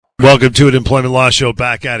Welcome to an Employment Law Show.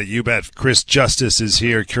 Back at it. You bet. Chris Justice is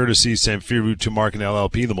here, courtesy Samfiru Tumarkin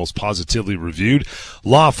LLP, the most positively reviewed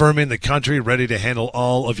law firm in the country, ready to handle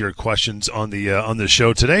all of your questions on the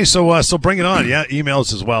show today. So bring it on. Yeah, email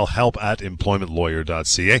us as well,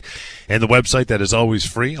 help@employmentlawyer.ca. And the website that is always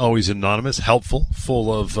free, always anonymous, helpful,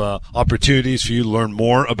 full of opportunities for you to learn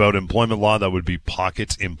more about employment law. That would be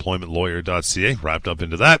pocketemploymentlawyer.ca. Wrapped up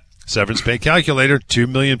into that. Severance pay calculator, 2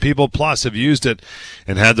 million people plus have used it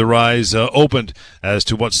and had their eyes opened as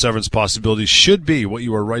to what severance possibilities should be, what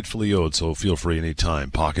you are rightfully owed. So feel free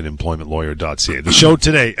anytime, pocketemploymentlawyer.ca. The show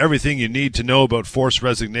today, everything you need to know about forced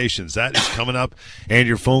resignations. That is coming up, and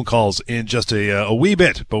your phone calls in just a wee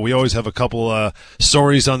bit. But we always have a couple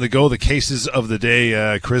stories on the go, the cases of the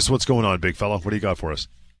day. Chris, what's going on, big fella? What do you got for us?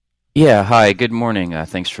 Yeah, hi, good morning.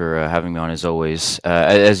 Thanks for having me on as always.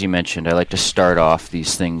 As you mentioned, I like to start off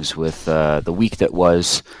these things with the week that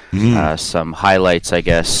was, some highlights, I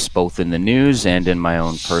guess, both in the news and in my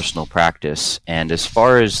own personal practice. And as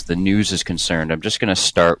far as the news is concerned, I'm just going to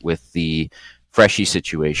start with the Freshie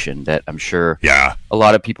situation that I'm sure a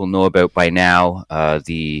lot of people know about by now.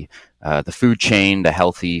 The food chain, the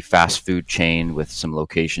healthy fast food chain with some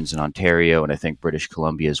locations in Ontario and I think British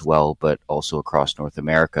Columbia as well, but also across North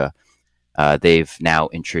America. They've now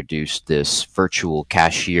introduced this virtual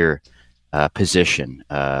cashier position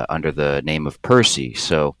under the name of Percy.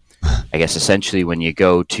 So I guess essentially when you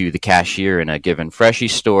go to the cashier in a given Freshie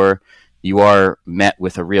store, you are met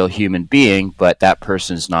with a real human being, but that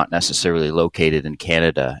person's not necessarily located in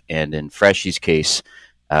Canada. And in Freshie's case,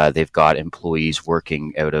 they've got employees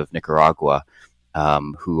working out of Nicaragua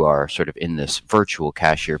who are sort of in this virtual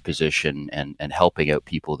cashier position and helping out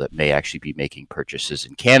people that may actually be making purchases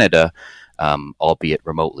in Canada, albeit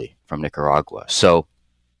remotely from Nicaragua. So,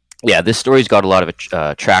 yeah, this story's got a lot of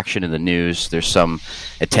traction in the news. There's some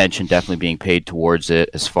attention definitely being paid towards it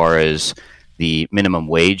as far as the minimum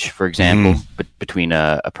wage, for example, between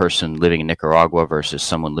a person living in Nicaragua versus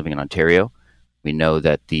someone living in Ontario. We know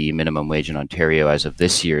that the minimum wage in Ontario as of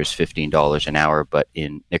this year is $15 an hour, but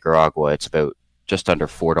in Nicaragua it's about just under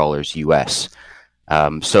 $4 US.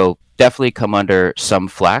 So definitely come under some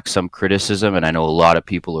flack, some criticism, and I know a lot of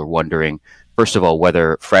people are wondering, first of all,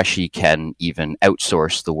 whether Freshie can even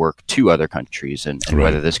outsource the work to other countries and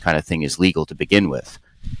whether this kind of thing is legal to begin with.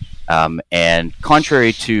 And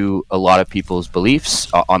contrary to a lot of people's beliefs,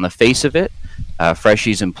 on the face of it,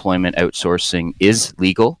 Freshie's employment outsourcing is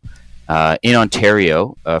legal. In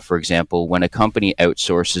Ontario, for example, when a company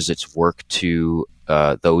outsources its work to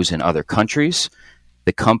those in other countries,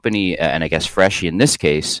 the company, and I guess Freshie in this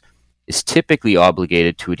case, is typically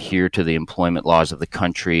obligated to adhere to the employment laws of the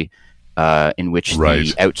country in which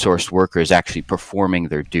the outsourced worker is actually performing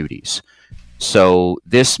their duties. So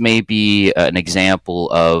this may be an example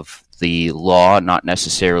of the law not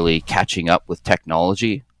necessarily catching up with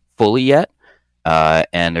technology fully yet.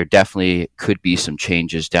 And there definitely could be some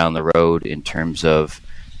changes down the road in terms of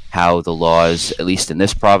how the laws, at least in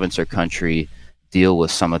this province or country, deal with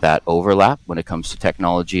some of that overlap when it comes to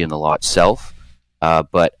technology and the law itself.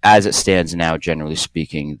 But as it stands now, generally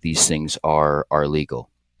speaking, these things are legal.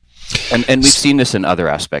 And we've seen this in other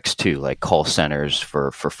aspects too, like call centers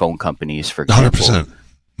for phone companies, for example. 100%.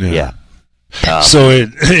 Yeah. So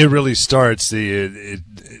it really starts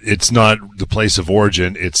it's not the place of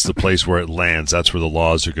origin, it's the place where it lands. That's where the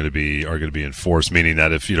laws are going to be enforced, meaning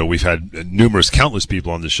that if we've had countless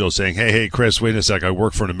people on the show saying, hey Chris, wait a sec, I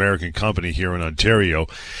work for an American company here in Ontario,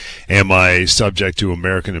 am I subject to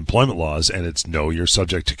American employment laws? And it's no, you're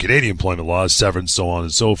subject to Canadian employment laws, severance, so on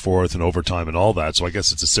and so forth, and overtime and all that. So I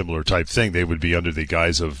guess it's a similar type thing. They would be under the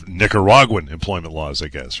guise of Nicaraguan employment laws, I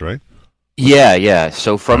guess, right? Yeah.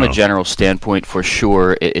 So from a general standpoint, for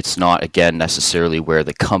sure, it's not, again, necessarily where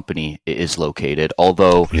the company is located.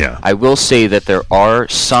 Although I will say that there are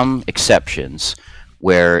some exceptions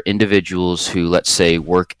where individuals who, let's say,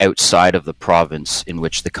 work outside of the province in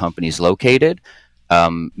which the company is located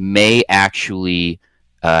may actually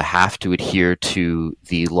have to adhere to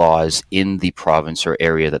the laws in the province or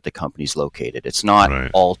area that the company is located. It's not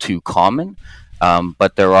all too common.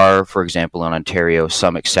 But there are, for example, in Ontario,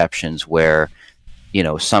 some exceptions where,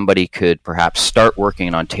 somebody could perhaps start working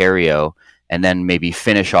in Ontario and then maybe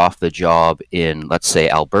finish off the job in, let's say,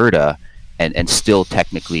 Alberta and still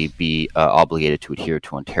technically be obligated to adhere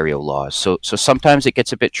to Ontario laws. So sometimes it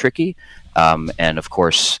gets a bit tricky. And of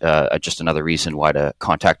course, just another reason why to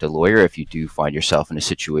contact a lawyer if you do find yourself in a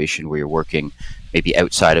situation where you're working maybe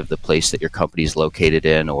outside of the place that your company is located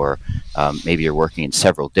in, or maybe you're working in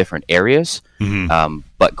several different areas.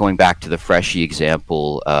 But going back to the Freshie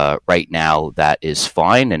example, right now that is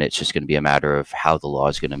fine, and it's just going to be a matter of how the law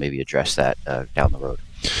is going to maybe address that down the road.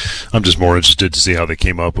 I'm just more interested to see how they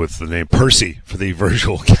came up with the name Percy for the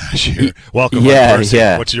virtual cashier. Welcome, Yeah, Percy.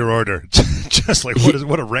 yeah. What's your order? Just like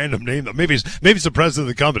what a random name. Maybe it's the president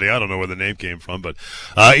of the company. I don't know where the name came from, but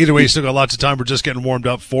either way, you still got lots of time. We're just getting warmed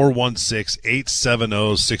up.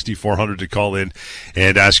 416-870-6400 to call in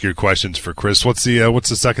and ask your questions for Chris. What's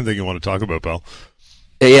the second thing you want to talk about, pal?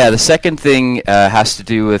 Yeah, the second thing has to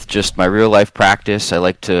do with just my real life practice. I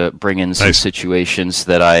like to bring in some situations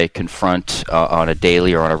that I confront on a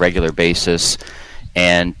daily or on a regular basis.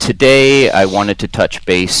 And today I wanted to touch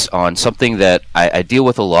base on something that I deal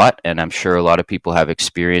with a lot, and I'm sure a lot of people have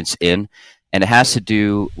experience in. And it has to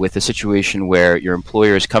do with a situation where your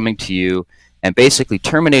employer is coming to you and basically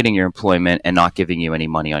terminating your employment and not giving you any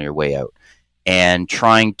money on your way out, and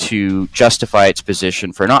trying to justify its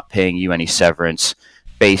position for not paying you any severance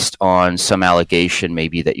based on some allegation,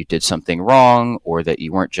 maybe that you did something wrong or that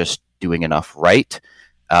you weren't just doing enough right.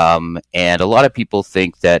 And a lot of people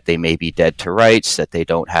think that they may be dead to rights, that they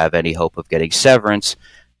don't have any hope of getting severance.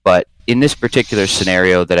 But in this particular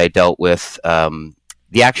scenario that I dealt with,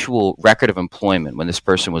 the actual record of employment when this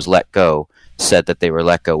person was let go said that they were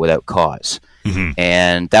let go without cause. Mm-hmm.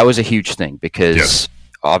 And that was a huge thing because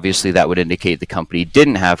obviously that would indicate the company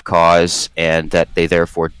didn't have cause and that they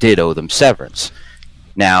therefore did owe them severance.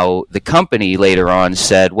 Now, the company later on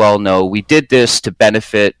said, well, no, we did this to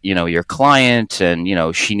benefit, your client, and,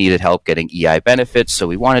 she needed help getting EI benefits, so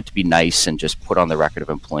we wanted to be nice and just put on the record of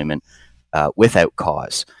employment without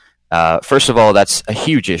cause. First of all, that's a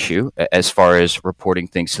huge issue as far as reporting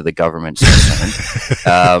things to the government.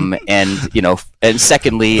 And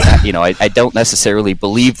secondly, I don't necessarily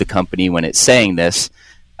believe the company when it's saying this,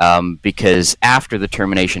 because after the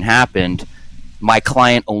termination happened, my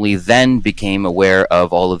client only then became aware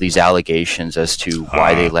of all of these allegations as to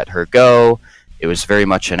why they let her go. It was very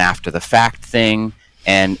much an after-the-fact thing,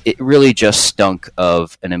 and it really just stunk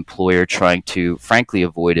of an employer trying to, frankly,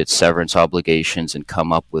 avoid its severance obligations and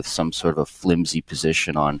come up with some sort of a flimsy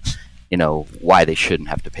position on, why they shouldn't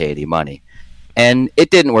have to pay any money. And it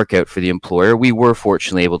didn't work out for the employer. We were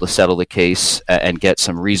fortunately able to settle the case and get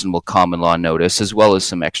some reasonable common law notice, as well as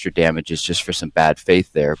some extra damages just for some bad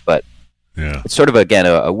faith there. But it's sort of, again,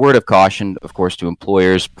 a word of caution, of course, to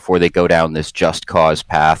employers before they go down this just cause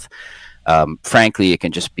path. Frankly, it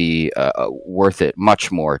can just be worth it much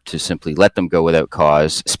more to simply let them go without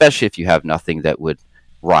cause, especially if you have nothing that would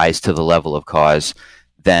rise to the level of cause,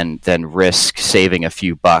 than risk saving a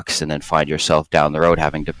few bucks and then find yourself down the road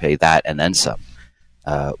having to pay that and then some,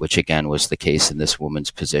 which, again, was the case in this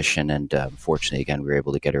woman's position. And fortunately, again, we were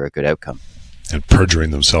able to get her a good outcome. And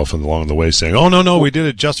perjuring themselves along the way, saying, "Oh no, we did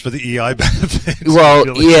it just for the EI benefits." Well,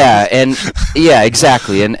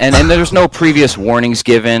 exactly. And there's no previous warnings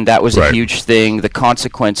given. That was a huge thing. The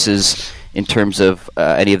consequences in terms of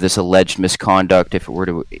any of this alleged misconduct, if it were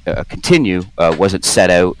to continue, wasn't set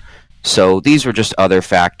out. So these were just other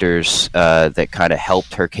factors that kind of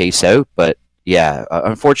helped her case out. But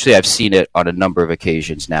unfortunately, I've seen it on a number of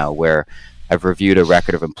occasions now where I've reviewed a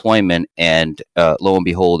record of employment, and lo and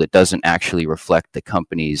behold, it doesn't actually reflect the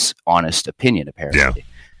company's honest opinion, apparently.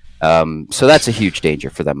 So that's a huge danger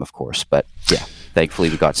for them, of course. But thankfully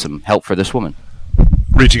we got some help for this woman.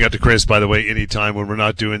 Reaching out to Chris, by the way, anytime when we're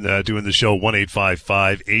not doing the show,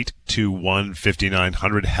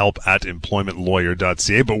 1-855-821-5900,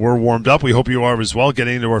 help@employmentlawyer.ca. But we're warmed up. We hope you are as well.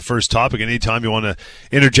 Getting into our first topic. Anytime you want to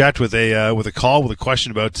interject with a call, with a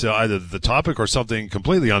question about either the topic or something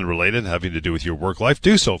completely unrelated having to do with your work life,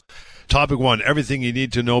 do so. Topic 1, everything you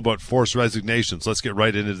need to know about forced resignations. Let's get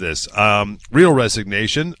right into this. Real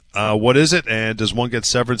resignation, what is it, and does one get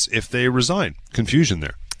severance if they resign? Confusion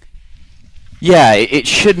there. Yeah, it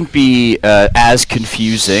shouldn't be as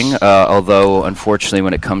confusing, although unfortunately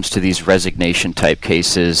when it comes to these resignation-type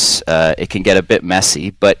cases, it can get a bit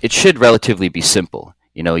messy, but it should relatively be simple.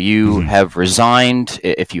 You have resigned.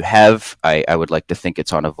 If you have, I would like to think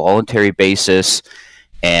it's on a voluntary basis,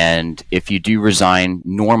 and if you do resign,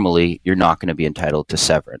 normally you're not going to be entitled to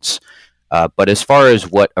severance. But as far as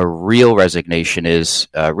what a real resignation is,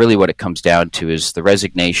 really what it comes down to is the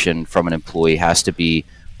resignation from an employee has to be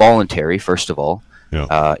voluntary, first of all.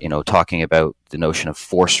 Talking about the notion of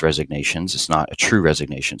forced resignations, it's not a true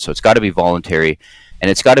resignation. So it's got to be voluntary, and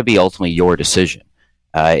it's got to be ultimately your decision.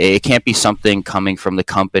 It can't be something coming from the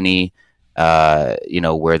company,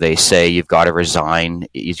 where they say you've got to resign.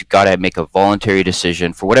 You've got to make a voluntary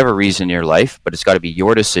decision for whatever reason in your life, but it's got to be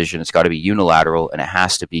your decision. It's got to be unilateral, and it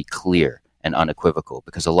has to be clear and unequivocal,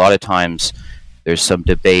 because a lot of times there's some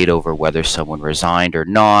debate over whether someone resigned or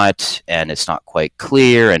not, and it's not quite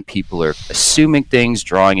clear, and people are assuming things,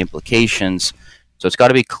 drawing implications. So it's got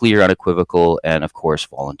to be clear, unequivocal, and, of course,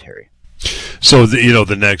 voluntary. So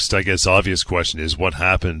the next, I guess, obvious question is, what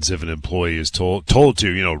happens if an employee is told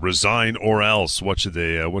to resign or else? What should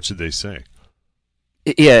they say?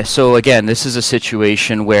 Yeah, so again, this is a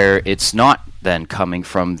situation where it's not then coming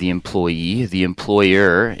from the employee. The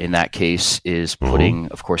employer, in that case, is putting,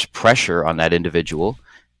 of course, pressure on that individual,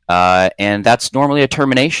 and that's normally a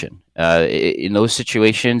termination. In those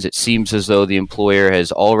situations, it seems as though the employer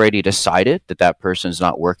has already decided that that person is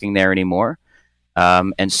not working there anymore.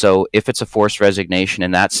 And so if it's a forced resignation in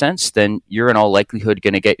that sense, then you're in all likelihood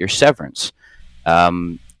going to get your severance.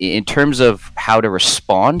 In terms of how to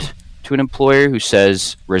respond to an employer who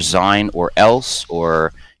says resign or else,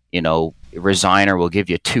 or resign or we'll give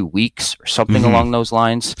you 2 weeks or something along those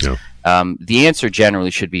lines, the answer generally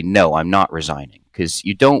should be no, I'm not resigning, because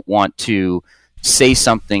you don't want to say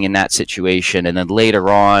something in that situation and then later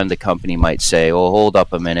on the company might say, oh, hold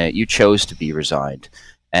up a minute, you chose to be resigned,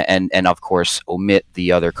 and of course omit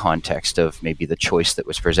the other context of maybe the choice that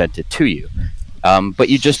was presented to you. But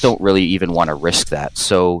you just don't really even want to risk that.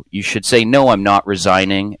 So you should say, no, I'm not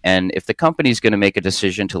resigning. And if the company's going to make a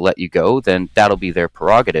decision to let you go, then that'll be their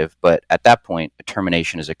prerogative. But at that point, a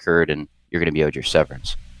termination has occurred and you're going to be owed your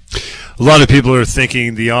severance. A lot of people are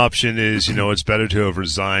thinking the option is, it's better to have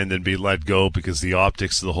resigned than be let go, because the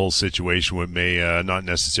optics of the whole situation may not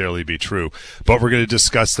necessarily be true. But we're going to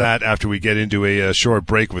discuss that after we get into a short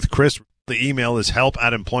break with Chris. The email is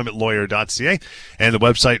help@employmentlawyer.ca and the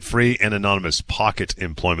website free and anonymous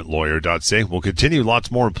pocketemploymentlawyer.ca. We'll continue.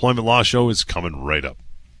 Lots more Employment Law Show is coming right up.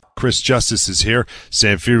 Chris Justice is here,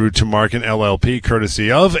 Samfiru Tumarkin LLP,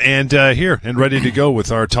 courtesy of, and here and ready to go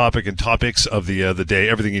with our topic and topics of the day,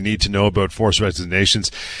 everything you need to know about forced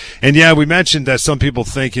resignations. And yeah, we mentioned that some people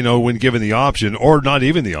think, when given the option, or not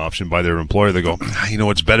even the option by their employer, they go,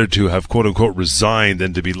 it's better to have quote unquote resigned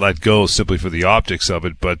than to be let go simply for the optics of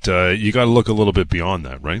it. But you got to look a little bit beyond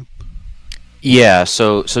that, right? Yeah,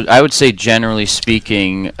 so I would say generally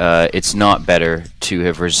speaking, it's not better to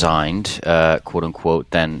have resigned, quote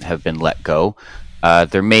unquote, than have been let go.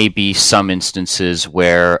 There may be some instances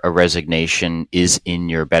where a resignation is in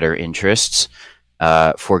your better interests.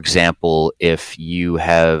 For example, if you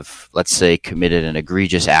have, let's say, committed an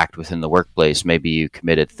egregious act within the workplace, maybe you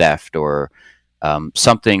committed theft or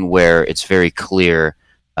something where it's very clear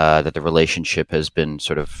that the relationship has been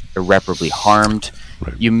sort of irreparably harmed.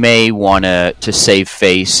 Right. You may want to save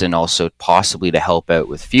face and also possibly to help out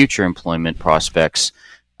with future employment prospects.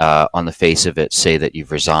 On the face of it, say that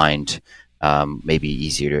you've resigned. Maybe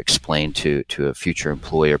easier to explain to a future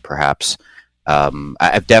employer, perhaps.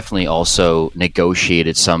 I've definitely also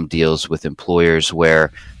negotiated some deals with employers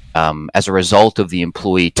where, as a result of the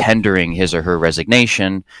employee tendering his or her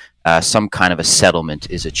resignation, some kind of a settlement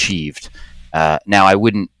is achieved. Now, I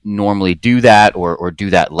wouldn't normally do that or do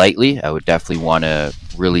that lightly. I would definitely want to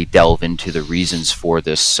really delve into the reasons for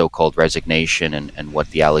this so-called resignation and what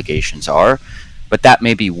the allegations are. But that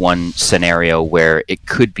may be one scenario where it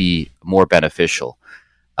could be more beneficial.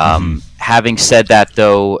 Having said that,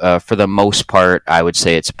 though, for the most part, I would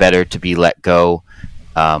say it's better to be let go.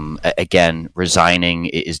 Again, resigning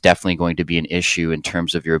is definitely going to be an issue in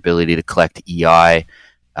terms of your ability to collect EI.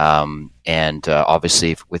 And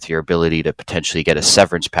obviously with your ability to potentially get a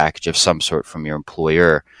severance package of some sort from your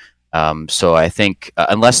employer. So I think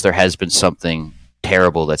unless there has been something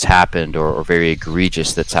terrible that's happened or very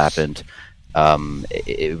egregious that's happened,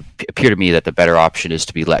 it appeared to me that the better option is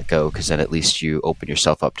to be let go, because then at least you open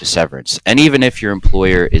yourself up to severance. And even if your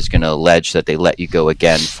employer is going to allege that they let you go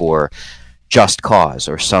again for just cause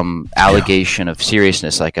or some allegation of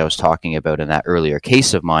seriousness, like I was talking about in that earlier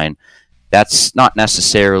case of mine, that's not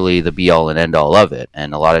necessarily the be-all and end-all of it.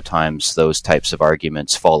 And a lot of times those types of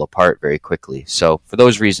arguments fall apart very quickly. So for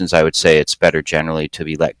those reasons, I would say it's better generally to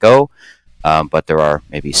be let go. But there are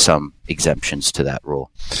maybe some exemptions to that rule.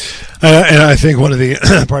 And I think one of the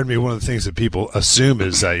one of the things that people assume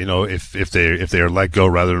is that if they are let go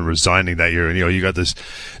rather than resigning, that you got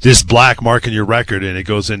this black mark in your record and it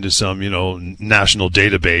goes into some national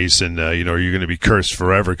database and you're going to be cursed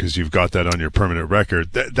forever because you've got that on your permanent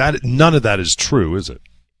record. That none of that is true, is it?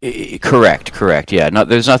 Correct. Yeah,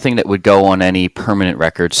 there's nothing that would go on any permanent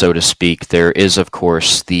record, so to speak. There is, of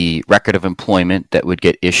course, the record of employment that would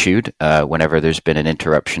get issued whenever there's been an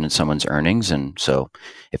interruption in someone's earnings. And so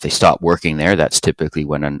if they stop working there, that's typically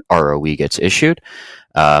when an ROE gets issued.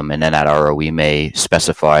 And then that ROE may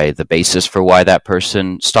specify the basis for why that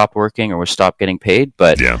person stopped working or stopped getting paid.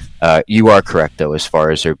 But you are correct, though, as far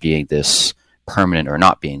as there being this permanent or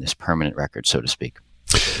not being this permanent record, so to speak.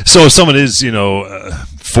 So if someone is,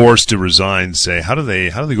 forced to resign, say, how do they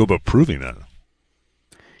go about proving that?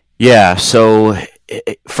 Yeah. So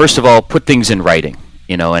first of all, put things in writing.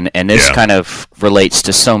 and this kind of relates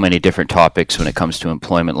to so many different topics when it comes to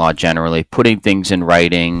employment law generally. Putting things in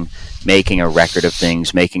writing, making a record of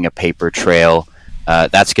things, making a paper trail,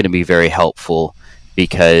 that's going to be very helpful,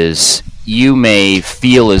 because you may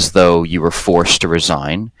feel as though you were forced to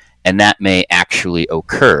resign, and that may actually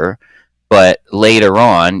occur, but later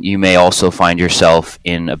on you may also find yourself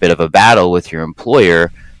in a bit of a battle with your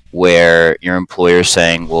employer, where your employer is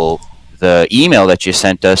saying, well, the email that you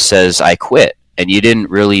sent us says I quit, and you didn't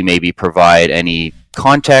really maybe provide any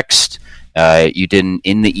context. You didn't,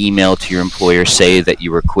 in the email to your employer, say that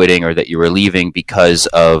you were quitting or that you were leaving because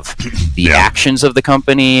of the actions of the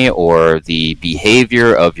company or the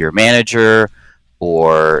behavior of your manager,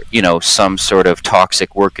 or some sort of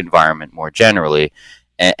toxic work environment more generally.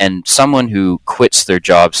 And someone who quits their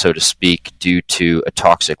job, so to speak, due to a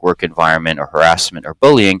toxic work environment or harassment or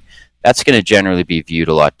bullying, that's going to generally be viewed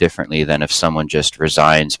a lot differently than if someone just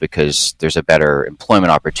resigns because there's a better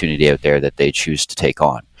employment opportunity out there that they choose to take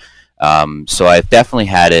on. So I've definitely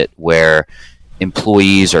had it where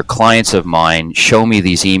employees or clients of mine show me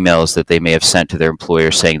these emails that they may have sent to their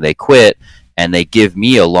employer saying they quit, and they give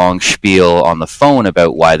me a long spiel on the phone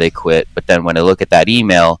about why they quit. But then when I look at that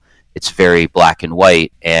email, it's very black and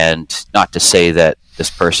white, and not to say that this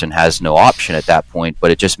person has no option at that point, but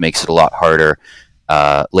it just makes it a lot harder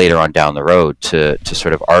later on down the road to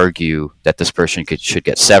sort of argue that this person should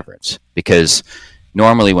get severance. Because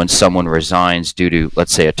normally when someone resigns due to,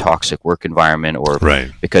 let's say, a toxic work environment, or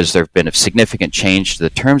because there have been a significant change to the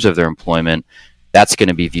terms of their employment, that's going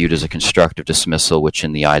to be viewed as a constructive dismissal, which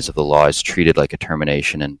in the eyes of the law is treated like a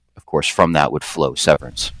termination. And of course, from that would flow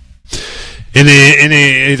severance. In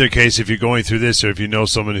either case, if you're going through this, or if you know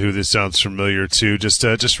someone who this sounds familiar to,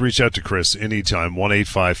 just reach out to Chris anytime,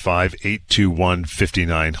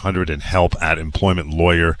 1-855-821-5900, and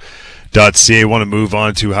help@employmentlawyer.ca. I want to move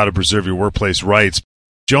on to how to preserve your workplace rights.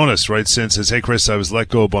 Jonas writes in, says, "Hey Chris, I was let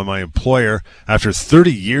go by my employer after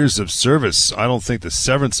 30 years of service. I don't think the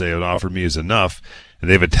severance they would offer me is enough, and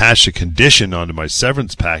they've attached a condition onto my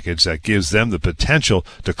severance package that gives them the potential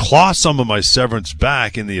to claw some of my severance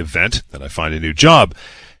back in the event that I find a new job.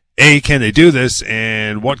 A, can they do this,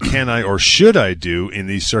 and what can I or should I do in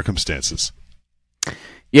these circumstances?"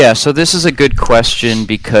 Yeah, so this is a good question,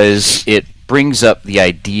 because it brings up the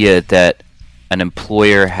idea that an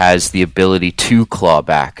employer has the ability to claw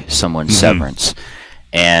back someone's severance.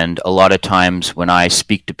 And a lot of times when I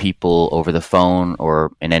speak to people over the phone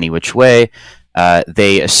or in any which way,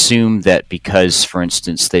 they assume that because, for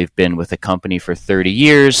instance, they've been with a company for 30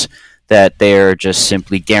 years, that they're just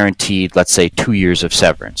simply guaranteed, let's say, 2 years of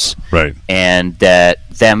severance. Right. And that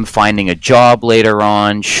them finding a job later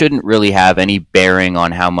on shouldn't really have any bearing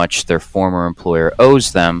on how much their former employer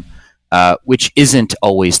owes them, which isn't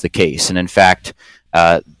always the case. And in fact,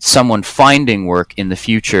 someone finding work in the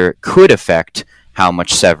future could affect how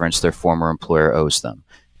much severance their former employer owes them.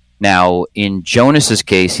 Now, in Jonas's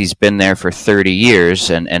case, he's been there for 30 years,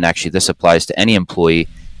 and actually this applies to any employee.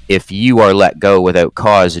 If you are let go without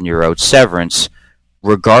cause and you're owed severance,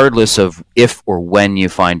 regardless of if or when you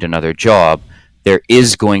find another job, there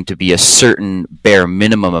is going to be a certain bare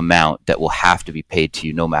minimum amount that will have to be paid to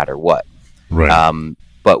you no matter what. Right.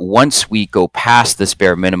 But once we go past this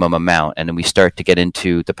bare minimum amount, and then we start to get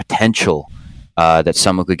into the potential that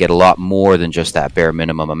someone could get a lot more than just that bare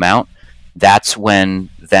minimum amount, that's when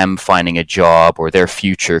them finding a job or their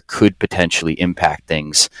future could potentially impact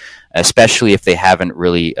things, especially if they haven't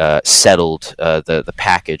really settled the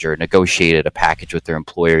package or negotiated a package with their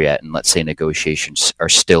employer yet, and let's say negotiations are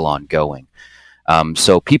still ongoing.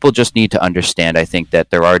 So people just need to understand, I think,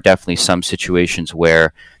 that there are definitely some situations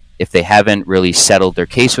where if they haven't really settled their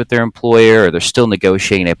case with their employer, or they're still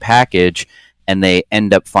negotiating a package, and they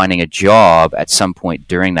end up finding a job at some point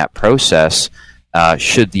during that process,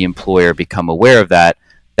 should the employer become aware of that,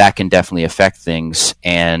 that can definitely affect things.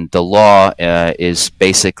 And the law is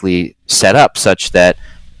basically set up such that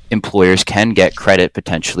employers can get credit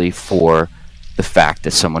potentially for the fact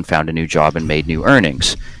that someone found a new job and made new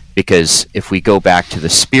earnings. Because if we go back to the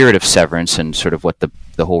spirit of severance and sort of what the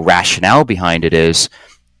whole rationale behind it is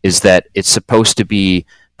that it's supposed to be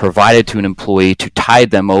provided to an employee to tide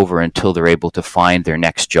them over until they're able to find their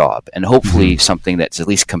next job, and hopefully something that's at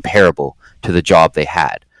least comparable to the job they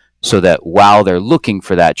had, so that while they're looking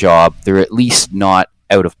for that job, they're at least not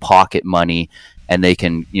out of pocket money, and they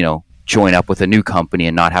can, join up with a new company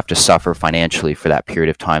and not have to suffer financially for that period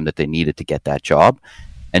of time that they needed to get that job.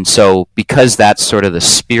 And so because that's sort of the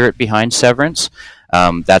spirit behind severance,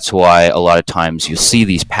 that's why a lot of times you see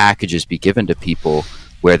these packages be given to people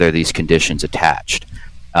where there are these conditions attached.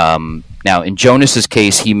 Now, in Jonas's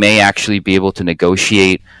case, he may actually be able to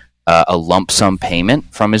negotiate a lump sum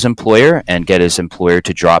payment from his employer and get his employer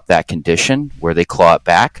to drop that condition where they claw it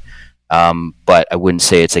back. But I wouldn't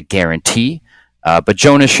say it's a guarantee. But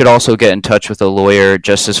Jonas should also get in touch with a lawyer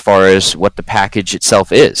just as far as what the package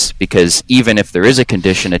itself is, because even if there is a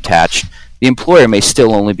condition attached, the employer may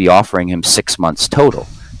still only be offering him 6 months total.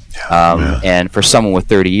 And for someone with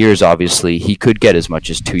 30 years, obviously, he could get as much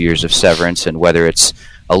as 2 years of severance, and whether it's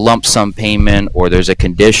a lump sum payment or there's a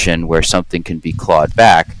condition where something can be clawed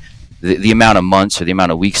back, the amount of months or the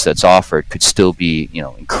amount of weeks that's offered could still be,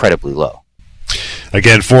 incredibly low.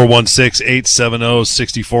 Again,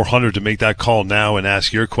 416-870-6400 to make that call now and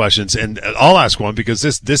ask your questions. And I'll ask one because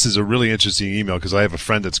this is a really interesting email, because I have a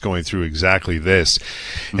friend that's going through exactly this.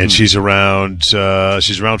 And she's around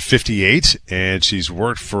 58, and she's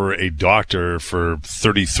worked for a doctor for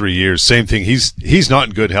 33 years. Same thing. He's not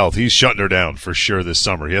in good health. He's shutting her down for sure this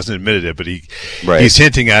summer. He hasn't admitted it, but he's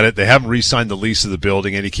hinting at it. They haven't re-signed the lease of the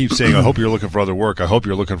building, and he keeps saying, I hope you're looking for other work. I hope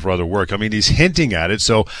you're looking for other work. I mean, he's hinting at it.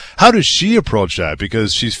 So how does she approach that?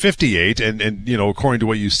 Because she's 58, and according to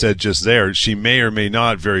what you said just there, she may or may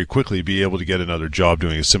not very quickly be able to get another job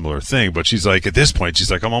doing a similar thing. But she's like, at this point,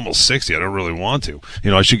 she's like, I'm almost 60. I don't really want to.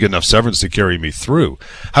 I should get enough severance to carry me through.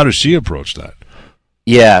 How does she approach that?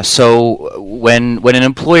 Yeah, so when an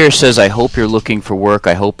employer says, I hope you're looking for work,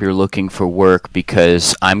 I hope you're looking for work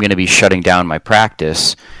because I'm going to be shutting down my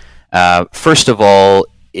practice, first of all,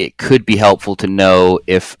 it could be helpful to know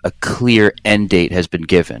if a clear end date has been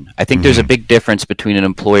given. I think there's a big difference between an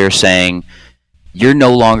employer saying, you're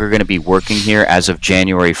no longer going to be working here as of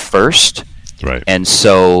January 1st. Right. And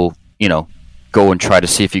so, go and try to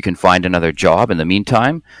see if you can find another job in the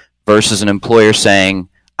meantime, versus an employer saying,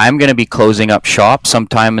 I'm going to be closing up shop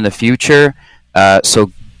sometime in the future, so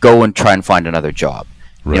go and try and find another job.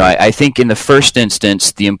 Right. I think in the first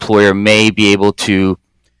instance, the employer may be able to,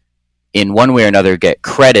 in one way or another, get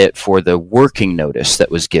credit for the working notice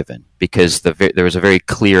that was given, because there was a very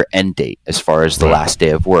clear end date as far as the last day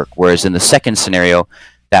of work, whereas in the second scenario,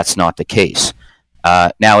 that's not the case.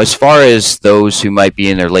 Now, as far as those who might be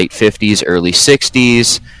in their late 50s, early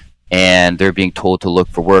 60s, and they're being told to look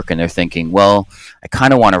for work, and they're thinking, well, I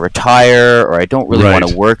kind of want to retire, or I don't really want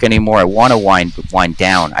to work anymore, I want to wind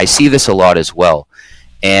down. I see this a lot as well.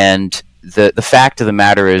 And the fact of the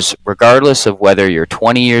matter is, regardless of whether you're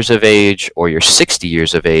 20 years of age or you're 60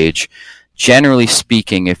 years of age, generally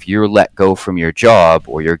speaking, if you're let go from your job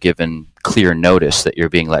or you're given clear notice that you're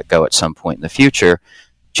being let go at some point in the future,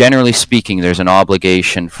 generally speaking, there's an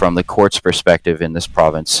obligation from the court's perspective in this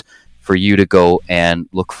province for you to go and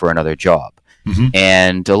look for another job.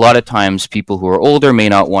 And a lot of times people who are older may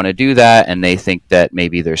not want to do that, and they think that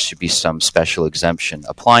maybe there should be some special exemption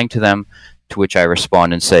applying to them, to which I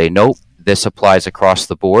respond and say, nope, this applies across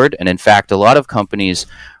the board. And in fact, a lot of companies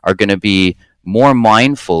are going to be more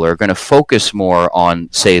mindful, or going to focus more on,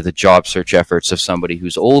 say, the job search efforts of somebody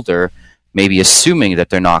who's older, maybe assuming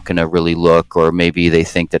that they're not going to really look, or maybe they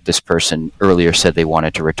think that this person earlier said they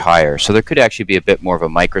wanted to retire. So there could actually be a bit more of a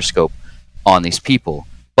microscope on these people.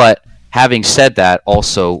 But having said that,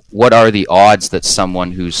 also, what are the odds that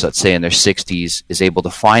someone who's, let's say, in their 60s is able to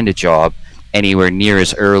find a job anywhere near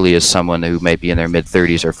as early as someone who might be in their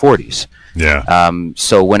mid-30s or 40s? Yeah.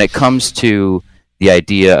 So when it comes to the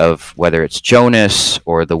idea of whether it's Jonas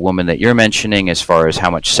or the woman that you're mentioning, as far as how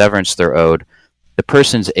much severance they're owed, the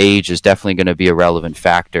person's age is definitely going to be a relevant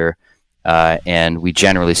factor. And we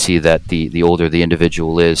generally see that the older the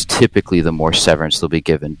individual is, typically the more severance they'll be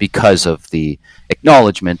given, because of the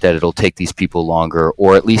acknowledgement that it'll take these people longer,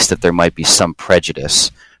 or at least that there might be some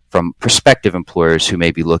prejudice from prospective employers who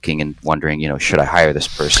may be looking and wondering, should I hire this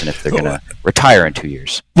person if they're going to retire in 2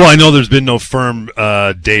 years? Well, I know there's been no firm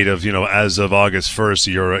date of, as of August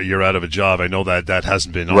 1st, you're out of a job. I know that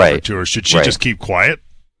hasn't been offered to her. Should she just keep quiet?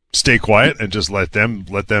 Stay quiet and just let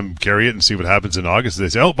them carry it and see what happens in August? They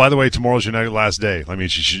say, oh, by the way, tomorrow's your last day. I mean,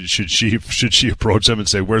 should she approach them and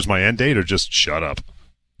say, where's my end date, or just shut up?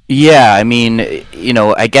 Yeah, I mean,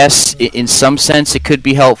 I guess in some sense it could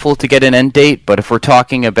be helpful to get an end date, but if we're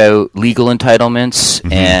talking about legal entitlements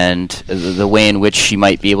and the way in which she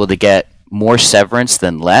might be able to get more severance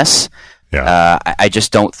than less, I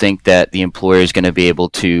just don't think that the employer is going to be able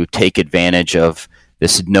to take advantage of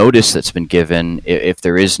this notice that's been given if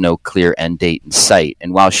there is no clear end date in sight.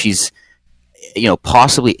 And while she's,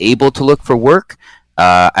 possibly able to look for work,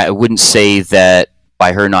 I wouldn't say that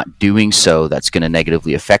by her not doing so, that's going to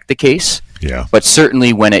negatively affect the case. Yeah. But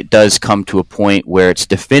certainly when it does come to a point where it's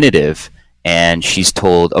definitive and she's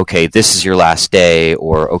told, okay, this is your last day,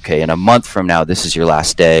 or okay, in a month from now, this is your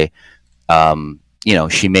last day,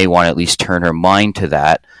 she may want to at least turn her mind to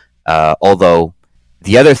that. Although,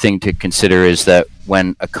 The other thing to consider is that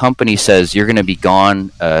when a company says you're going to be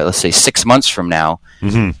gone, let's say 6 months from now,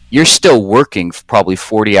 you're still working probably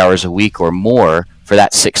 40 hours a week or more for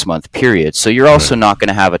that 6-month period. So you're also not going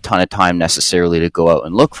to have a ton of time necessarily to go out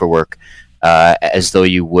and look for work, as though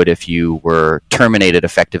you would if you were terminated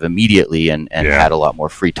effective immediately and had a lot more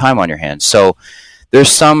free time on your hands. So there's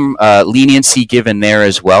some leniency given there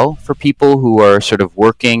as well for people who are sort of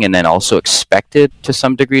working and then also expected to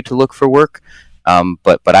some degree to look for work.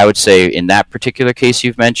 But I would say in that particular case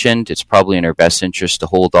you've mentioned, it's probably in our best interest to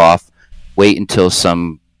hold off, wait until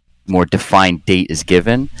some more defined date is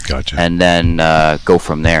given, and then go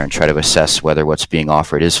from there and try to assess whether what's being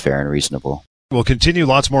offered is fair and reasonable. We'll continue.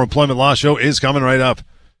 Lots more Employment Law Show is coming right up.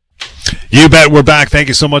 You bet. We're back. Thank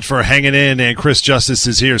you so much for hanging in. And Chris Justice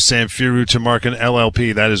is here. Samfiru Tumarkin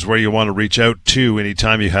LLP. That is where you want to reach out to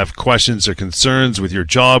anytime you have questions or concerns with your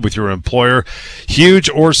job, with your employer, huge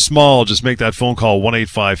or small. Just make that phone call,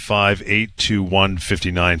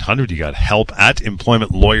 1-855-821-5900. You got help at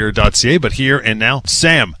employmentlawyer.ca. But here and now,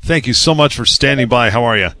 Sam, thank you so much for standing by. How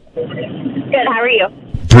are you? Good. How are you?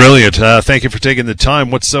 Brilliant. Thank you for taking the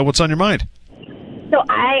time. What's on your mind? So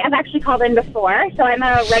I have actually called in before. So I'm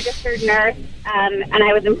a registered nurse, and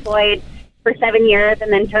I was employed for 7 years and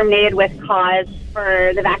then terminated with cause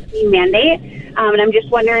for the vaccine mandate. And I'm just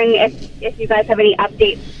wondering if you guys have any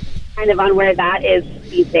updates kind of on where that is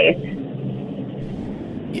these days.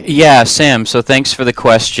 Yeah, Sam, so thanks for the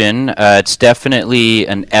question. It's definitely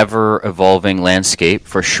an ever-evolving landscape,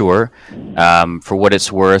 for sure. For what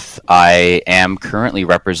it's worth, I am currently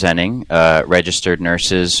representing registered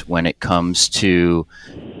nurses when it comes to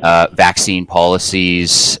vaccine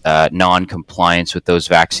policies, non-compliance with those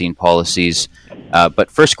vaccine policies. But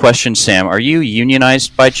first question, Sam, are you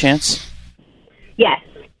unionized by chance? Yes.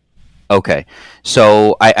 Okay,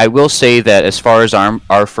 so I will say that as far as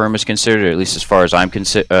our firm is concerned, or at least as far as I'm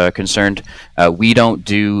concerned, we don't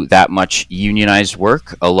do that much unionized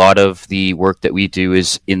work. A lot of the work that we do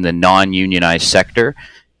is in the non-unionized sector.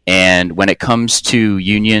 And when it comes to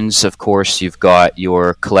unions, of course, you've got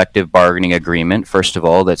your collective bargaining agreement, first of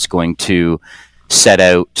all, that's going to set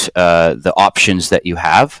out the options that you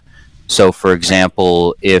have. So, for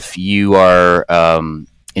example, if you are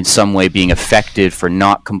in some way being affected for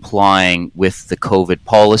not complying with the COVID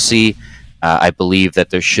policy, I believe that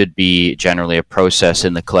there should be generally a process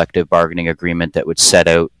in the collective bargaining agreement that would set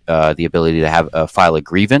out the ability to file a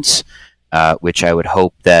grievance, which I would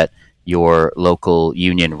hope that your local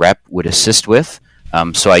union rep would assist with.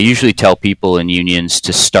 So I usually tell people in unions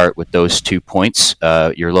to start with those 2 points,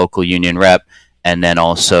 your local union rep, and then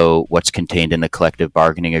also what's contained in the collective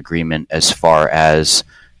bargaining agreement as far as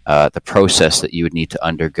the process that you would need to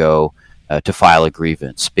undergo to file a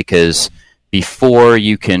grievance. Because before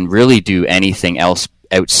you can really do anything else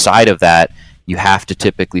outside of that, you have to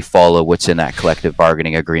typically follow what's in that collective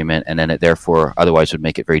bargaining agreement, and then it therefore otherwise would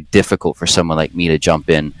make it very difficult for someone like me to jump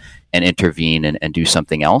in and intervene and do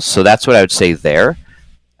something else. So that's what I would say there.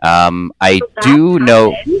 I do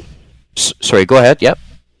know... Sorry, go ahead. Yep.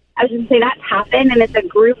 I was going to say that's happened, and it's a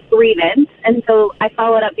group grievance. And so I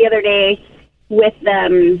followed up the other day with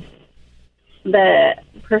the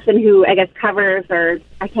person who I guess covers, or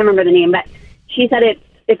I can't remember the name, but she said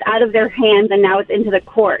it's out of their hands and now it's into the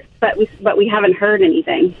court, but we haven't heard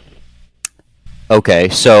anything. Okay,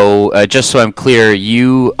 so just so I'm clear,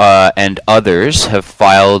 you and others have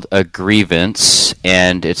filed a grievance,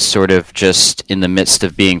 and it's sort of just in the midst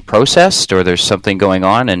of being processed, or there's something going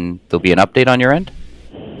on, and there'll be an update on your end?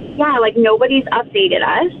 Yeah, like nobody's updated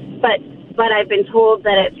us, but I've been told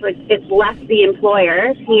that it's left the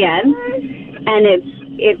employer's hands, and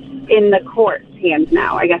it's in the court's hands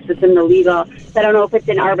now. I guess it's in the legal. So I don't know if it's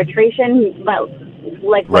in arbitration, but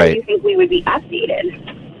like, when do you think we would be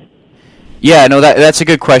updated? Yeah, no, that's a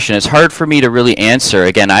good question. It's hard for me to really answer.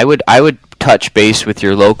 Again, I would touch base with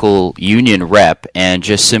your local union rep and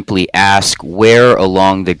just simply ask where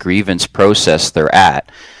along the grievance process they're at.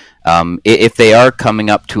 If they are coming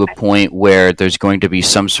up to a point where there's going to be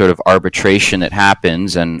some sort of arbitration that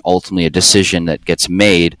happens and ultimately a decision that gets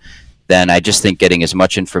made, then I just think getting as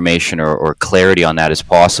much information or clarity on that as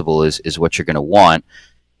possible is what you're going to want.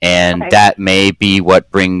 And that may be what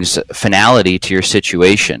brings finality to your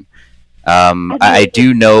situation. I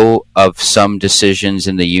do know of some decisions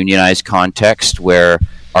in the unionized context where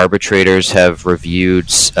arbitrators have reviewed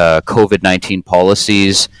COVID-19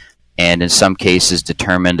 policies and in some cases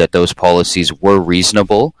determined that those policies were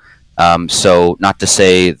reasonable. So not to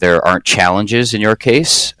say there aren't challenges in your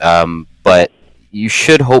case, but you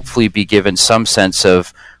should hopefully be given some sense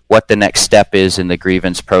of what the next step is in the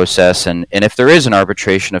grievance process. And if there is an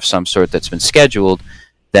arbitration of some sort that's been scheduled,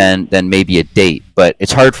 then maybe a date. But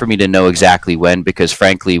it's hard for me to know exactly when, because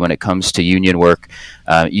frankly, when it comes to union work,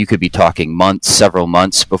 you could be talking months, several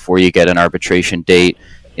months before you get an arbitration date.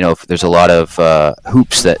 If there's a lot of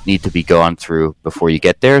hoops that need to be gone through before you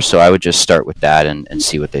get there. So I would just start with that and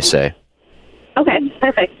see what they say. Okay,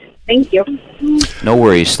 perfect. Thank you. No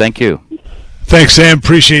worries. Thank you. Thanks, Sam.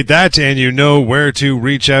 Appreciate that. And you know where to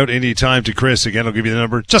reach out anytime to Chris. Again, I'll give you the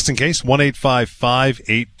number just in case.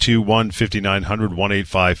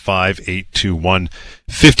 1-855-821-5900.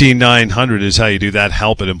 1-855-821-5900 is how you do that.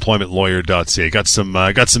 Help at employmentlawyer.ca. Got some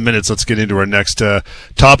minutes. Let's get into our next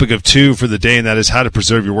topic of 2 for the day, and that is how to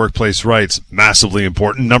preserve your workplace rights. Massively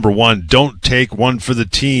important. Number 1, don't take one for the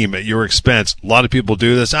team at your expense. A lot of people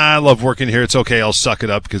do this. I love working here. It's okay. I'll suck it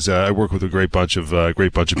up because I work with a great bunch of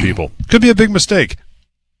people. Could be a big mistake.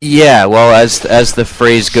 Yeah, well, as the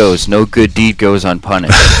phrase goes, no good deed goes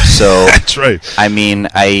unpunished. So that's right. I mean,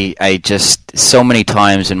 I just, so many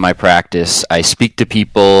times in my practice, I speak to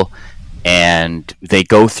people and they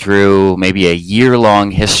go through maybe a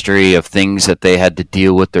year-long history of things that they had to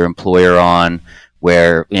deal with their employer on,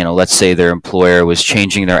 where, let's say their employer was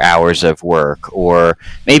changing their hours of work or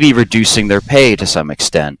maybe reducing their pay to some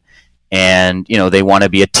extent. And, they want to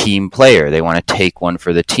be a team player. They want to take one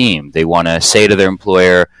for the team. They want to say to their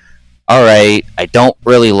employer, all right, I don't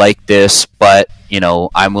really like this, but,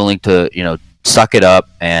 I'm willing to, suck it up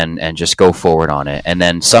and just go forward on it. And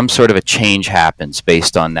then some sort of a change happens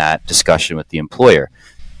based on that discussion with the employer.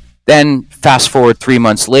 Then fast forward 3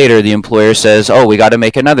 months later, the employer says, oh, we got to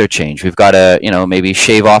make another change. We've got to, maybe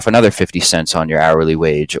shave off another 50 cents on your hourly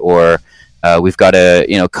wage, or we've got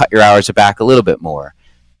to, cut your hours back a little bit more.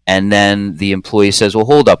 And then the employee says, well,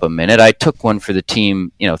 hold up a minute. I took one for the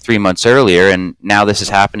team, 3 months earlier, and now this is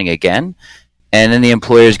happening again. And then the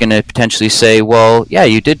employer is going to potentially say, well, yeah,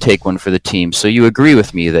 you did take one for the team. So you agree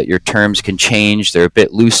with me that your terms can change. They're a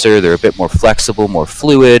bit looser. They're a bit more flexible, more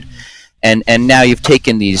fluid. And now you've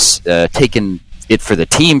taken it for the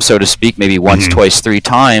team, so to speak, maybe once, twice, 3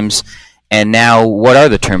 times. And now what are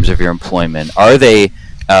the terms of your employment? Are they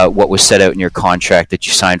what was set out in your contract that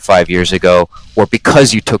you signed 5 years ago, or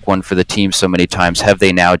because you took one for the team so many times, have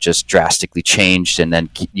they now just drastically changed? And then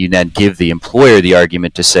you give the employer the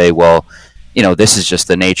argument to say, well, this is just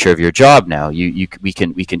the nature of your job now. We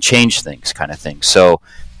can change things, kind of thing. So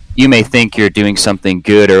you may think you're doing something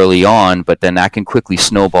good early on, but then that can quickly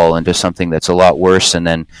snowball into something that's a lot worse, and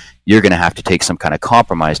then you're going to have to take some kind of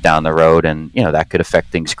compromise down the road, and that could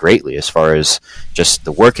affect things greatly as far as just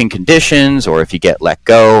the working conditions, or if you get let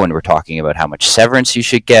go, and we're talking about how much severance you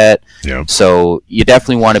should get. Yeah. So you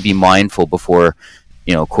definitely want to be mindful before,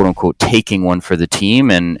 quote unquote, taking one for the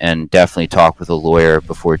team, and definitely talk with a lawyer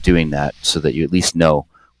before doing that, so that you at least know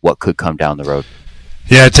what could come down the road.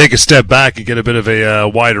 Yeah, take a step back and get a bit of a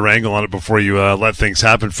wider angle on it before you let things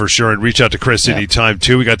happen, for sure. And reach out to Chris anytime,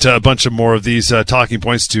 too. We got a bunch of more of these talking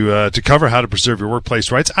points to cover, how to preserve your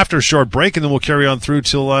workplace rights, after a short break, and then we'll carry on through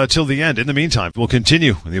till the end. In the meantime, we'll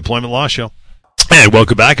continue with the Employment Law Show. And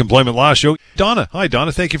welcome back, Employment Law Show. Donna. Hi,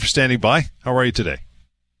 Donna. Thank you for standing by. How are you today?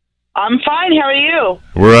 I'm fine. How are you?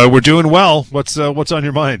 We're doing well. What's on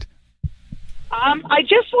your mind? I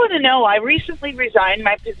just want to know, I recently resigned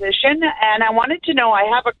my position, and I wanted to know, I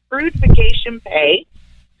have accrued vacation pay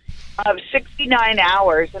of 69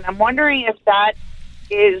 hours, and I'm wondering if that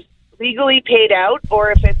is legally paid out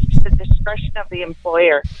or if it's the discretion of the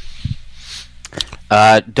employer.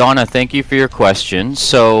 Donna, thank you for your question.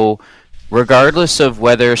 So regardless of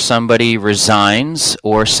whether somebody resigns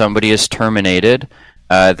or somebody is terminated,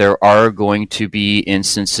 there are going to be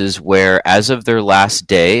instances where, as of their last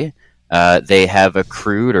day, they have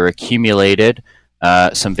accrued or accumulated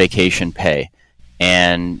some vacation pay.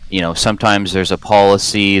 And, sometimes there's a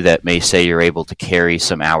policy that may say you're able to carry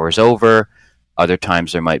some hours over. Other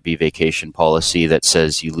times there might be vacation policy that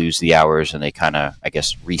says you lose the hours and they kind of,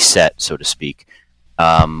 reset, so to speak,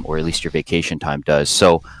 or at least your vacation time does.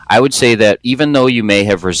 So I would say that even though you may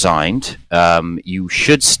have resigned, you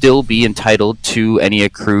should still be entitled to any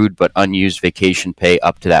accrued but unused vacation pay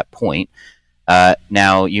up to that point.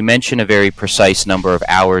 Now, you mentioned a very precise number of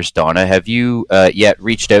hours, Donna. Have you yet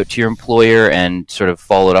reached out to your employer and sort of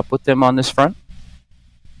followed up with them on this front?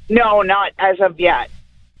 No, not as of yet.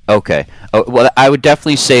 Okay. Well, I would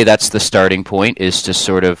definitely say that's the starting point, is to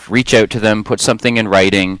sort of reach out to them, put something in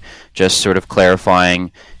writing, just sort of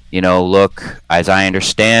clarifying, look, as I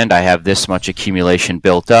understand, I have this much accumulation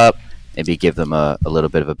built up. Maybe give them a little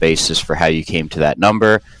bit of a basis for how you came to that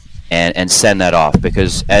number. And send that off,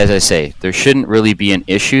 because, as I say, there shouldn't really be an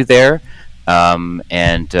issue there. I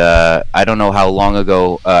don't know how long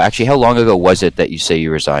ago. How long ago was it that you say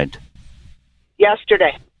you resigned?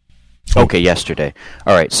 Yesterday. Okay, yesterday.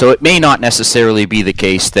 All right. So it may not necessarily be the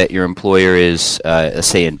case that your employer is,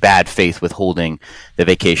 say, in bad faith withholding the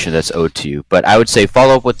vacation that's owed to you. But I would say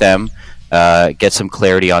follow up with them, get some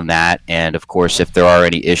clarity on that. And, of course, if there are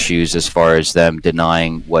any issues as far as them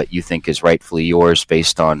denying what you think is rightfully yours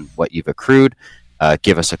based on what you've accrued,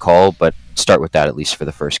 give us a call. But start with that at least for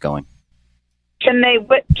the first going. Can they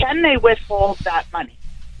withhold that money?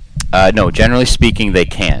 No, generally speaking, they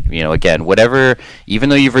can't. Again, whatever, even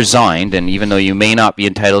though you've resigned and even though you may not be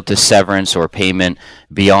entitled to severance or payment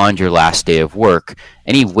beyond your last day of work,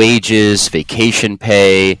 any wages, vacation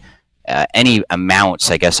pay, any amounts,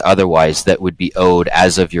 I guess, otherwise that would be owed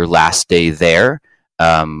as of your last day there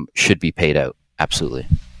should be paid out. Absolutely.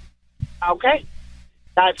 Okay.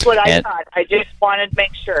 That's what I thought. I just wanted to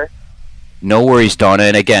make sure. No worries, Donna.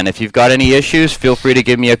 And again, if you've got any issues, feel free to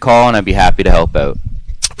give me a call and I'd be happy to help out.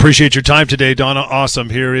 Appreciate your time today, Donna. Awesome.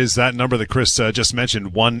 Here is that number that Chris just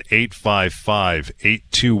mentioned,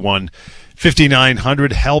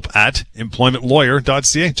 1-855-821-5900,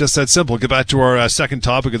 help@employmentlawyer.ca. Just that simple. Get back to our second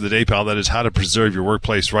topic of the day, pal. That is how to preserve your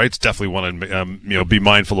workplace rights. Definitely want to be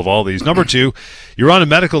mindful of all these. Number 2, you're on a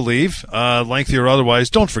medical leave, lengthy or otherwise.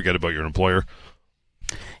 Don't forget about your employer.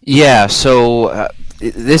 Yeah, so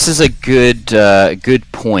this is a good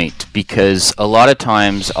point, because a lot of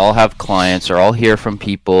times I'll have clients or I'll hear from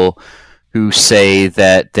people who say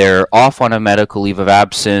that they're off on a medical leave of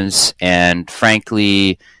absence and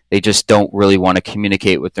frankly they just don't really want to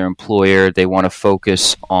communicate with their employer. They want to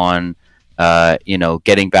focus on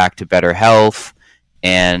getting back to better health,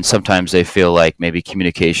 and sometimes they feel like maybe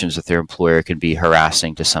communications with their employer can be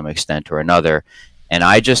harassing to some extent or another. And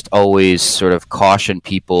I just always sort of caution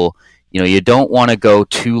people, you don't want to go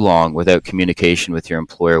too long without communication with your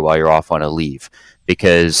employer while you're off on a leave,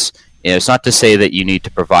 because it's not to say that you need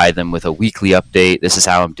to provide them with a weekly update, this is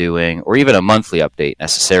how I'm doing, or even a monthly update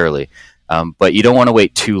necessarily. But you don't want to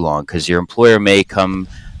wait too long, because your employer may come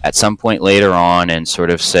at some point later on and sort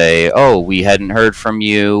of say, oh, we hadn't heard from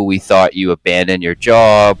you, we thought you abandoned your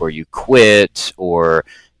job or you quit, or,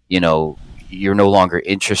 you're no longer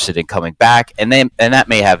interested in coming back, and that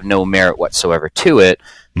may have no merit whatsoever to it.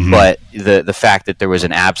 Mm-hmm. But the fact that there was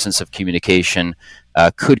an absence of communication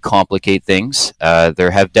could complicate things.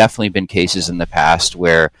 There have definitely been cases in the past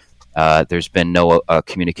where there's been no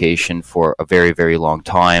communication for a very, very long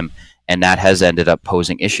time, and that has ended up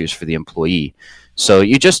posing issues for the employee. So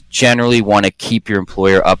you just generally want to keep your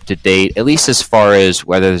employer up to date, at least as far as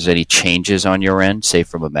whether there's any changes on your end, say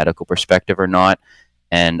from a medical perspective or not,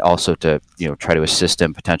 and also to try to assist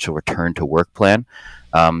in potential return to work plan.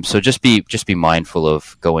 So just be mindful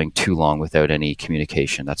of going too long without any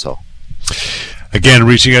communication. That's all. Again,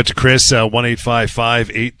 reaching out to Chris,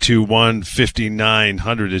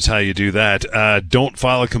 1-855-821-5900 is how you do that. Don't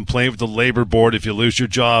file a complaint with the labor board if you lose your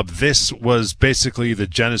job. This was basically the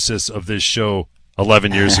genesis of this show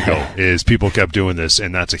 11 years ago, is people kept doing this,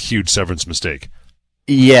 and that's a huge severance mistake.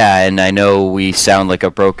 Yeah, and I know we sound like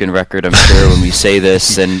a broken record, I'm sure, when we say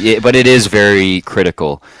this, but it is very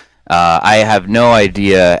critical. I have no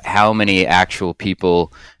idea how many actual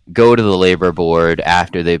people go to the labor board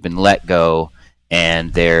after they've been let go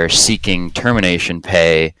and they're seeking termination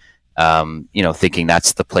pay, thinking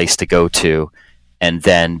that's the place to go to, and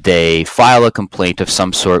then they file a complaint of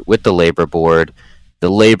some sort with the labor board. The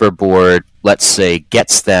labor board, let's say,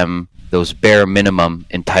 gets them those bare minimum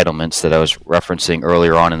entitlements that I was referencing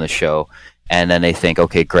earlier on in the show, and then they think,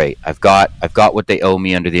 okay, great, I've got what they owe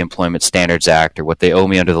me under the Employment Standards Act or what they owe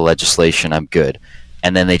me under the legislation, I'm good.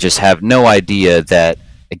 And then they just have no idea that,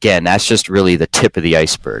 again, that's just really the tip of the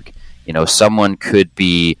iceberg. Someone could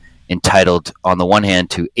be entitled, on the one hand,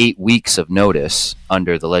 to 8 weeks of notice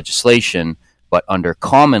under the legislation, but under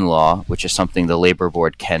common law, which is something the labor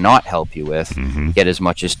board cannot help you with, get as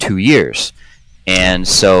much as 2 years. And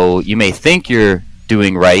so you may think you're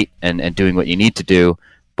doing right and doing what you need to do,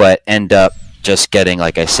 but end up just getting,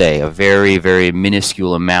 like I say, a very, very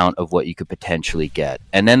minuscule amount of what you could potentially get.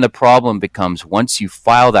 And then the problem becomes, once you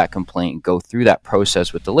file that complaint and go through that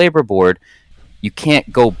process with the labor board, you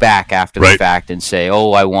can't go back after the fact and say,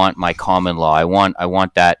 oh, I want my common law. I want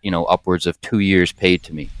that, upwards of 2 years paid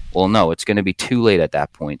to me. Well, no, it's going to be too late at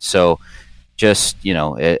that point. So just,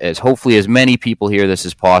 as hopefully as many people hear this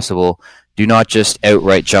as possible, do not just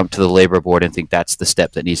outright jump to the labor board and think that's the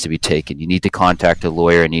step that needs to be taken. You need to contact a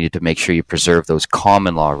lawyer and you need to make sure you preserve those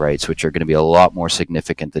common law rights, which are going to be a lot more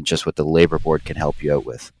significant than just what the labor board can help you out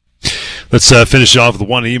with. Let's finish off with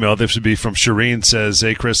one email. This would be from Shireen. Says,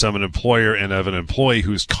 hey, Chris, I'm an employer and I have an employee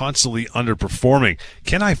who's constantly underperforming.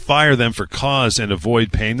 Can I fire them for cause and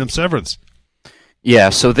avoid paying them severance?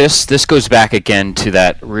 Yeah, so this goes back again to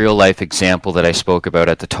that real life example that I spoke about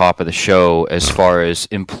at the top of the show, as far as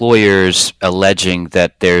employers alleging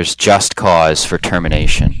that there's just cause for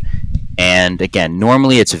termination. And again,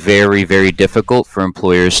 normally it's very, very difficult for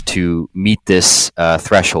employers to meet this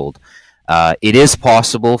threshold. It is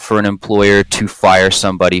possible for an employer to fire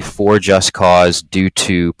somebody for just cause due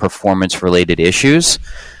to performance-related issues,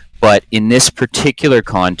 but in this particular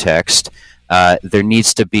context, there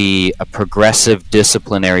needs to be a progressive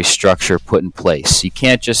disciplinary structure put in place. You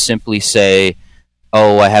can't just simply say,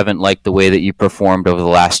 oh, I haven't liked the way that you performed over the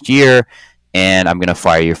last year, and I'm going to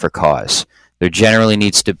fire you for cause. There generally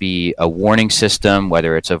needs to be a warning system,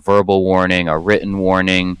 whether it's a verbal warning, a written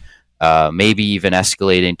warning, maybe even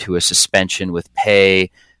escalating to a suspension with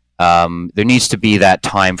pay. There needs to be that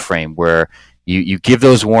time frame where you give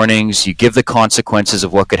those warnings, you give the consequences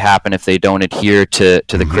of what could happen if they don't adhere to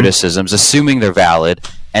the criticisms, assuming they're valid,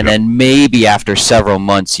 and then maybe after several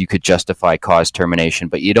months you could justify cause termination.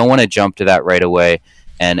 But you don't want to jump to that right away.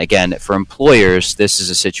 And again, for employers, this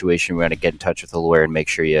is a situation where you want to get in touch with a lawyer and make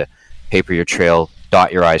sure you paper your trail,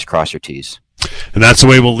 dot your I's, cross your T's. And that's the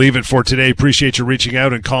way we'll leave it for today. Appreciate you reaching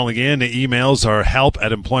out and calling in. The emails are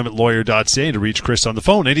help@employmentlawyer.ca. To reach Chris on the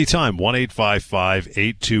phone anytime,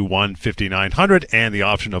 1-855-821-5900, and the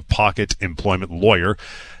option of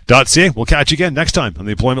pocketemploymentlawyer.ca. We'll catch you again next time on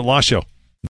the Employment Law Show.